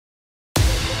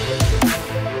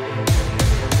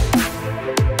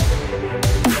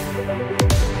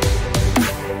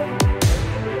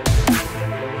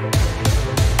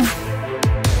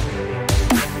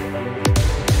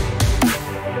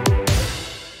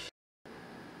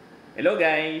Hello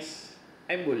guys!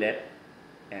 I'm Bullet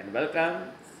and welcome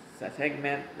sa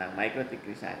segment ng MikroTik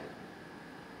Rizal.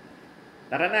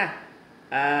 Tara na!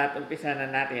 At umpisa na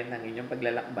natin ang inyong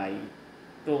paglalakbay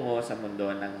tungo sa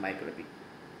mundo ng MikroTik.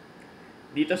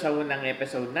 Dito sa unang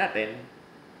episode natin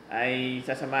ay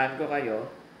sasamahan ko kayo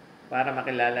para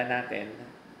makilala natin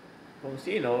kung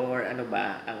sino or ano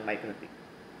ba ang MikroTik.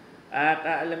 At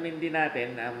aalamin din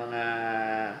natin ang mga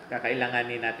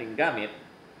kakailanganin nating gamit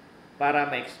para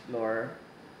ma-explore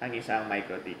ang isang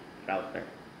MikroTik router.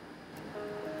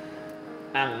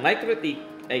 Ang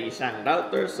MikroTik ay isang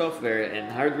router software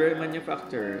and hardware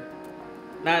manufacturer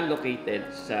na located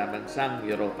sa bansang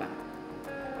Europa.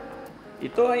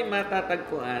 Ito ay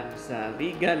matatagpuan sa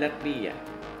Riga, Latvia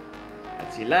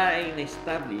at sila ay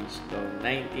na-establish noong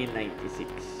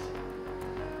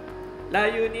 1996.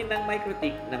 Layunin ng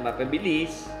MikroTik na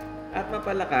mapabilis at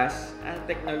mapalakas ang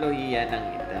teknolohiya ng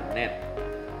internet.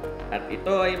 At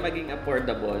ito ay maging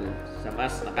affordable sa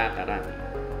mas nakakarami.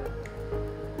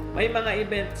 May mga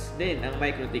events din ang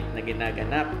MikroTik na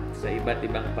ginaganap sa iba't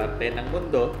ibang parte ng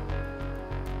mundo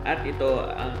at ito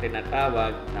ang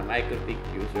tinatawag na MikroTik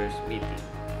Users Meeting.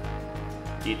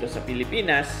 Dito sa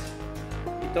Pilipinas,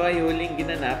 ito ay huling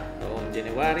ginanap noong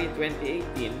January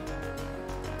 2018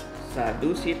 sa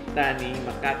Dusit Thani,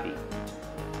 Makati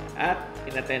at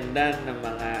inatendan ng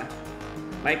mga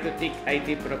MikroTik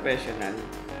IT professional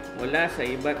mula sa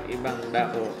iba't ibang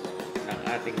dako ng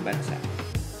ating bansa.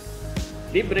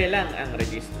 Libre lang ang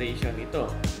registration ito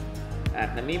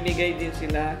at namimigay din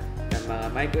sila ng mga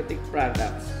MikroTik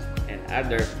products and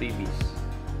other freebies.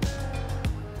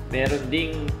 Meron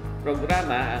ding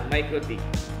programa ang MikroTik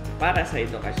para sa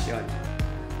edukasyon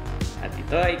at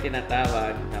ito ay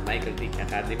tinatawag na MikroTik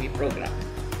Academy Program.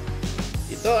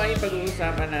 Ito ay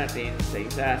pag-uusapan natin sa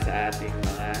isa sa ating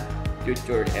mga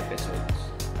future episodes.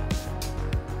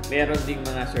 Meron ding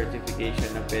mga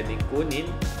certification na pwedeng kunin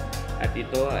at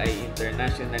ito ay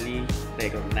internationally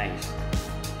recognized.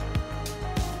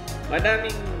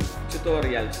 Madaming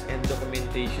tutorials and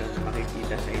documentation na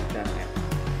makikita sa internet.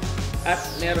 At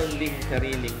meron ding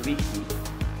sariling wiki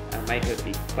ang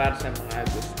MikroTik para sa mga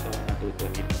gustong matuto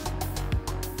nito.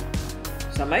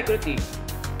 Sa MikroTik,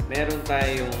 meron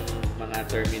tayong mga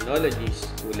terminologies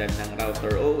tulad ng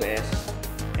router OS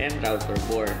and router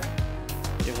board.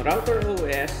 Yung router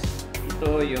OS,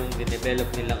 ito yung dinevelop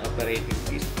nilang operating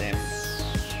system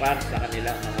para sa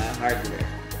kanilang mga hardware.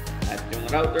 At yung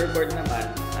router board naman,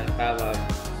 ang tawag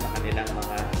sa kanilang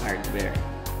mga hardware.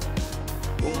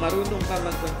 Kung marunong ka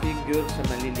mag-configure sa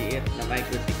maliliit na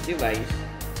MikroTik device,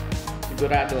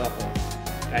 sigurado ako,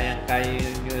 kayang-kaya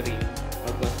nyo rin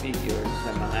mag-configure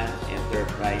sa mga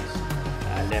enterprise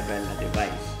level na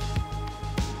device.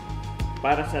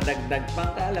 Para sa dagdag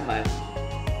pang kaalaman,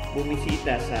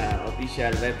 bumisita sa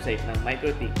official website ng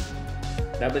MikroTik,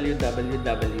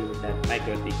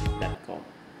 www.mikrotik.com.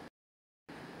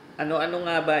 Ano-ano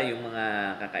nga ba yung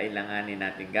mga kakailanganin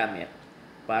nating gamit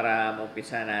para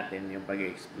maumpisa natin yung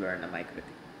pag-explore ng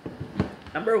MikroTik?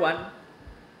 Number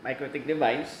 1, MikroTik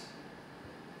device,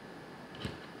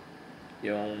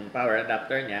 yung power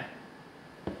adapter niya,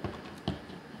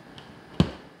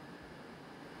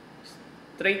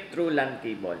 straight through LAN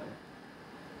cable,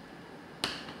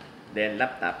 then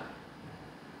laptop.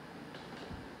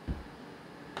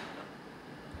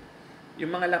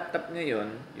 Yung mga laptop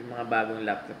ngayon, yung mga bagong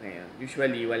laptop ngayon,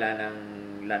 usually wala ng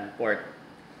LAN port.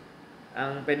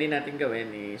 Ang pwede natin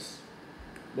gawin is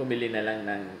bumili na lang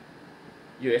ng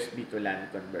USB to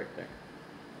LAN converter.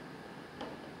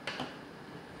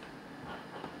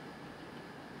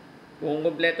 Kung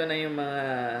kompleto na yung mga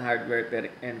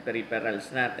hardware and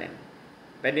peripherals natin,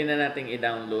 pwede na nating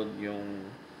i-download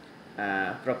yung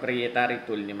proprietary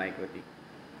tool ni MikroTik.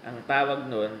 Ang tawag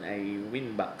nun ay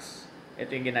Winbox. Ito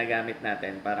yung ginagamit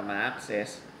natin para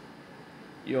ma-access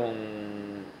yung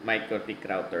MikroTik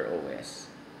router OS.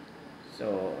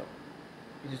 So,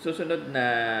 susunod na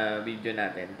video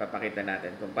natin, papakita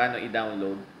natin kung paano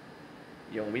i-download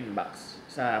yung Winbox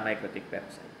sa MikroTik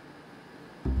website.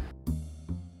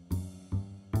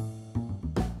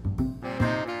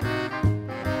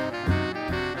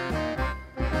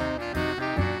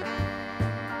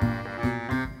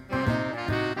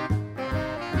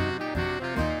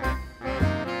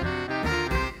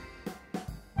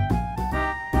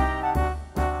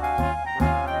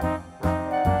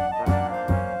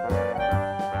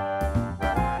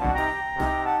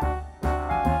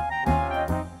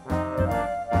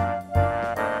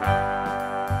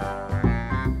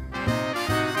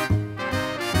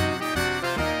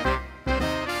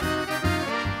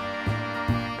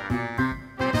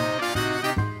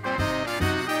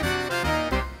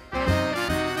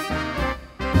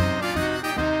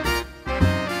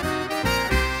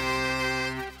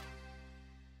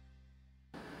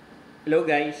 Hello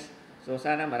guys! So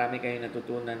sana marami kayong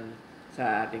natutunan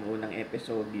sa ating unang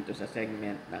episode dito sa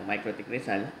segment ng MikroTik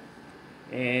Rizal.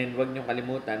 And huwag niyong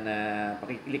kalimutan na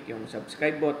pakiclick yung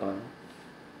subscribe button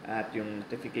at yung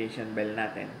notification bell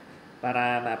natin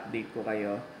para ma-update ko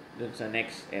kayo dun sa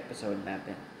next episode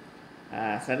natin.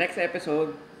 Sa next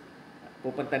episode,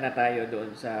 pupunta na tayo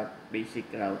doon sa basic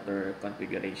router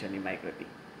configuration ni MikroTik.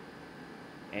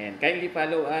 And kindly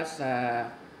follow us sa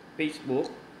Facebook,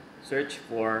 search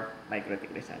for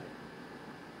MikroTik Rizal.